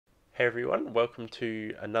Hey everyone, welcome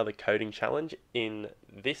to another coding challenge. In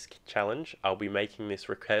this challenge, I'll be making this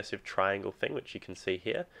recursive triangle thing, which you can see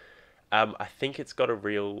here. I think it's got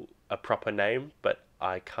a proper name, but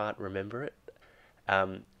I can't remember it.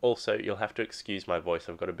 Also, you'll have to excuse my voice.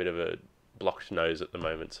 I've got a bit of a blocked nose at the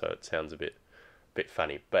moment, so it sounds a bit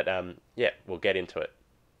funny. But yeah, we'll get into it.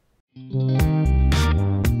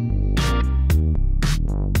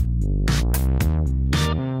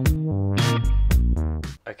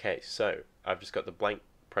 Okay, so I've just got the blank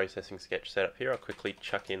processing sketch set up here. I'll quickly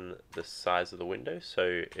chuck in the size of the window,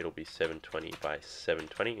 so it'll be 720 by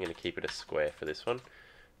 720. I'm going to keep it a square for this one,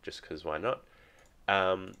 just because why not?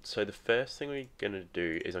 So the first thing we're going to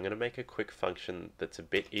do is I'm going to make a quick function that's a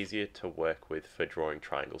bit easier to work with for drawing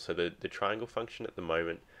triangles. So the triangle function at the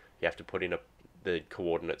moment, you have to put in the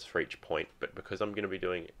coordinates for each point, but because I'm going to be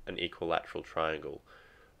doing an equilateral triangle,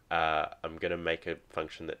 I'm going to make a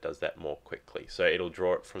function that does that more quickly. So it'll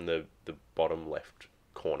draw it from the bottom left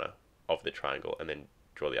corner of the triangle and then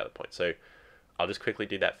draw the other point. So I'll just quickly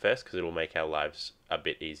do that first because it'll make our lives a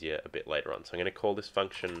bit easier a bit later on. So I'm going to call this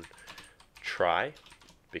function try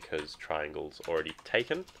because triangle's already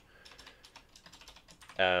taken.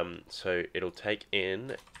 So it'll take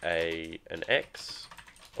in an x,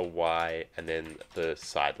 a y, and then the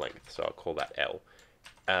side length. So I'll call that L.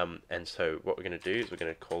 And so what we're going to do is we're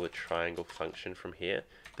going to call the triangle function from here.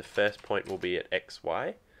 The first point will be at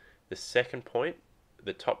xy. The second point,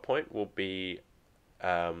 the top point, will be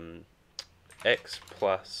x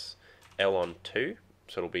plus L on 2.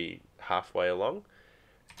 So it'll be halfway along.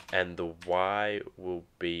 And the y will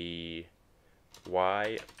be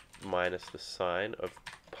y minus the sine of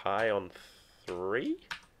pi on 3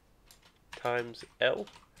 times L.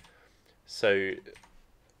 So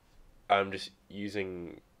I'm just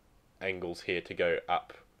using angles here to go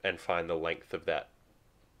up and find the length of that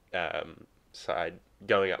side,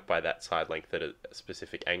 going up by that side length at a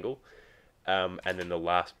specific angle. And then the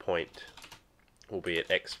last point will be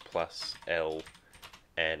at x plus L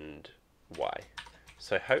and y.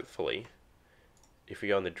 So hopefully, if we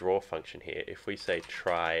go on the draw function here, if we say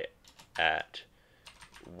try at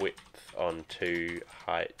width on 2,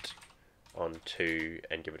 height on 2,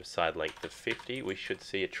 and give it a side length of 50, we should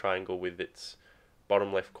see a triangle with its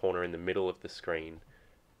bottom left corner in the middle of the screen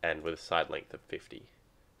and with a side length of 50.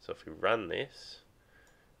 So if we run this,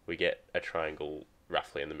 we get a triangle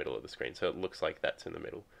roughly in the middle of the screen. So it looks like that's in the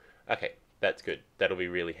middle. Okay, that's good. That'll be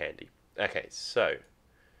really handy. Okay, so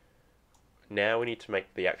now we need to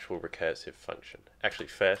make the actual recursive function. Actually,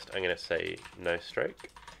 first I'm going to say no stroke.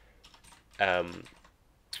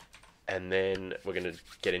 And then we're going to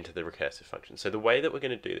get into the recursive function. So the way that we're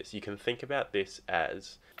going to do this, you can think about this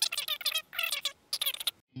as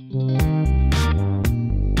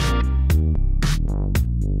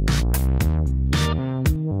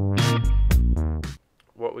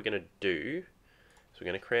what we're going to do is we're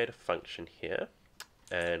going to create a function here,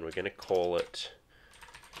 and we're going to call it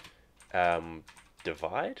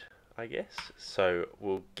divide, I guess. So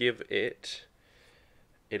we'll give it,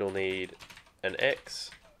 it'll need an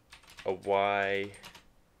x, a y,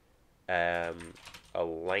 a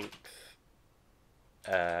length,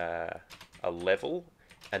 a level,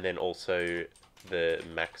 and then also the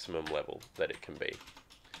maximum level that it can be.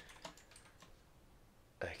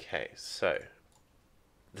 Okay, so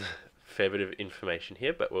fair bit of information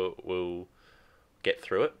here, but we'll get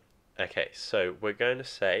through it. Okay, so we're going to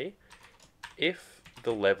say if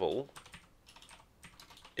the level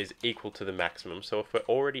is equal to the maximum, so if we're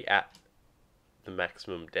already at the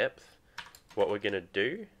maximum depth, what we're going to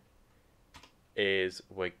do is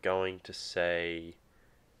we're going to say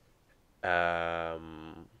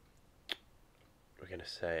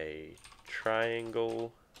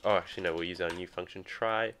triangle. Oh, actually no, we'll use our new function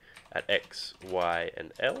try at x, y,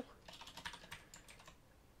 and L.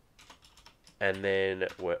 And then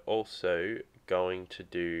we're also going to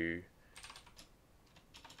do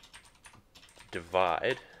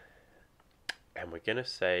divide, and we're going to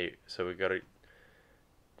say, so we've got to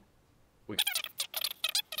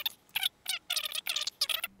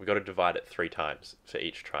divide it 3 times for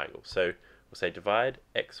each triangle. So we'll say divide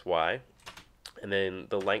x, y, and then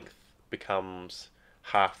the length becomes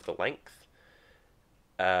half the length.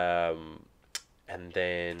 And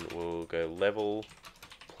then we'll go level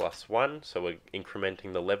plus 1, so we're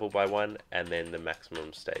incrementing the level by 1, and then the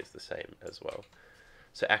maximum stays the same as well.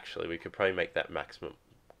 So actually we could probably make that maximum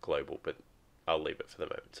global, but I'll leave it for the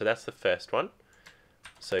moment. So that's the first one.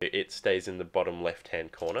 So it stays in the bottom left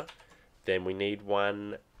hand corner. Then we need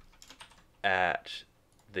one at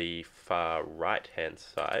the far right hand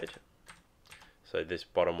side. So this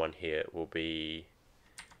bottom one here will be,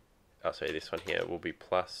 oh sorry, this one here will be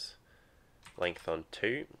plus length on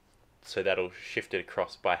 2. So that'll shift it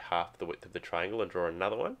across by half the width of the triangle and draw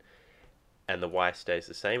another one. And the y stays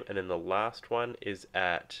the same. And then the last one is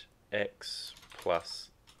at x plus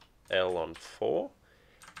L on 4.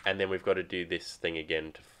 And then we've got to do this thing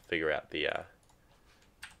again to figure out the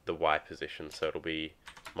y position. So it'll be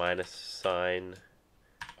minus sine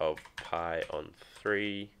of pi on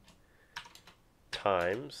 3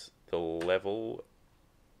 times the level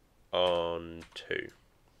on 2.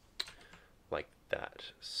 Like that.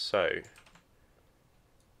 So,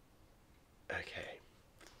 okay.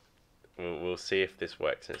 We'll see if this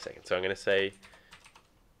works in a second. So I'm going to say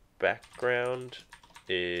background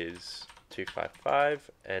is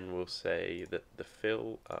 255, and we'll say that the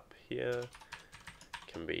fill up here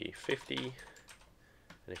can be 50. And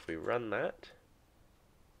if we run that,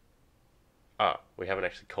 we haven't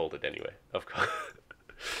actually called it anyway, of course.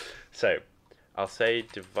 So I'll say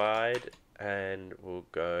divide, and we'll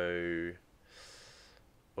go,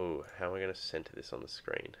 how am I going to center this on the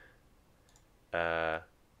screen?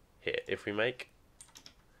 Here, if we make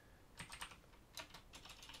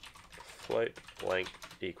float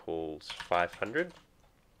length equals 500,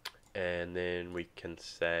 and then we can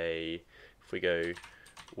say, if we go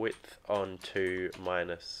width on 2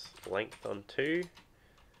 minus length on 2,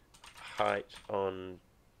 height on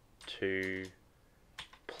 2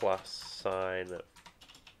 plus sine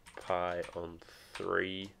pi on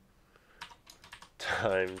 3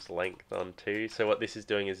 times length on 2. So what this is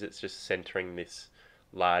doing is it's just centering this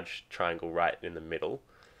large triangle right in the middle.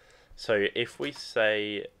 So if we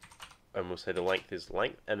say, and we'll say the length is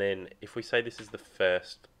length, and then if we say this is the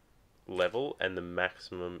first level and the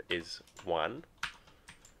maximum is 1,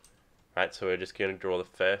 right, so we're just going to draw the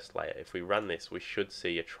first layer. If we run this, we should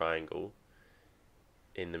see a triangle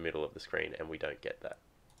in the middle of the screen, and we don't get that.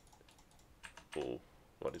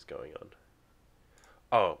 What is going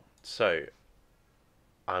on? So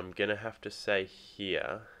I'm going to have to say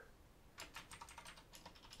here,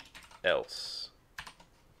 else.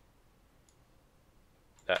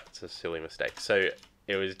 That's a silly mistake. So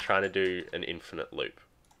it was trying to do an infinite loop,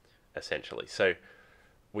 essentially. So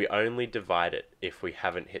we only divide it if we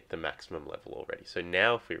haven't hit the maximum level already. So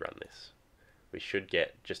now if we run this, we should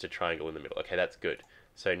get just a triangle in the middle. Okay, that's good.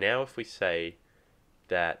 So now if we say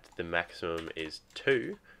that the maximum is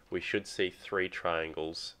 2, we should see 3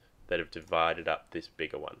 triangles that have divided up this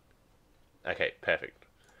bigger one. Okay, perfect.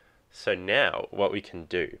 So now what we can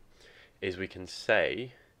do is we can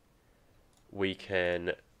say, we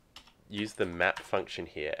can use the map function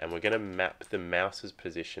here, and we're going to map the mouse's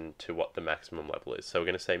position to what the maximum level is. So we're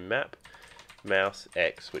going to say map mouse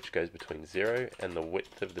x, which goes between 0 and the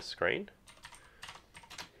width of the screen.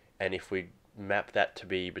 And if we map that to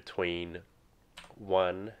be between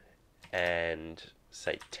 1 and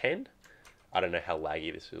say 10, I don't know how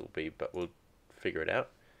laggy this will be, but we'll figure it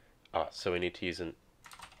out. So we need to use an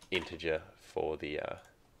integer for the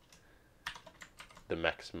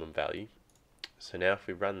maximum value. So now if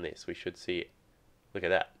we run this, we should see, look at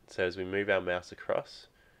that. So as we move our mouse across,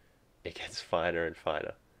 it gets finer and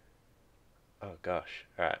finer. Oh gosh.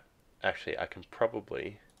 Alright. Actually, I can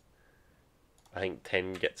probably, I think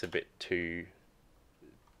 10 gets a bit too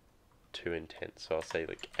intense. So I'll say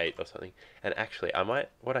like 8 or something. And actually,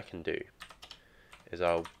 what I can do is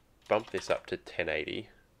I'll bump this up to 1080.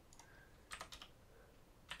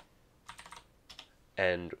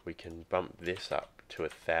 And we can bump this up to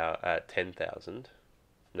 10,000.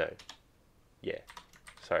 No. Yeah.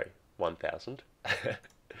 Sorry. 1,000.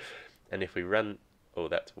 And if we run,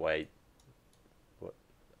 that's way, what?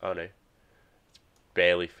 Oh no. It's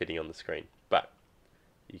barely fitting on the screen. But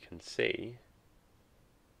you can see,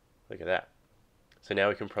 look at that. So now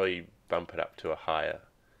we can probably bump it up to a higher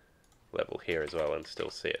level here as well and still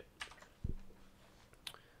see it.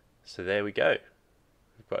 So there we go.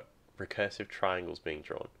 We've got recursive triangles being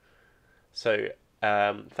drawn. So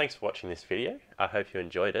thanks for watching this video. I hope you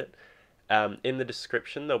enjoyed it. In the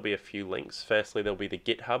description there'll be a few links. Firstly, there'll be the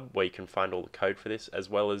GitHub where you can find all the code for this, as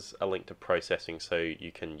well as a link to processing so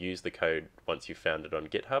you can use the code once you've found it on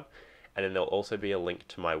GitHub. And then there'll also be a link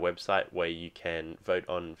to my website where you can vote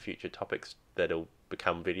on future topics that'll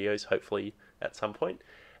become videos hopefully at some point.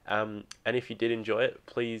 And if you did enjoy it,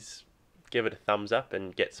 please give it a thumbs up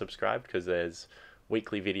and get subscribed, because there's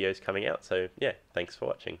weekly videos coming out. So yeah, thanks for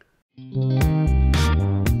watching.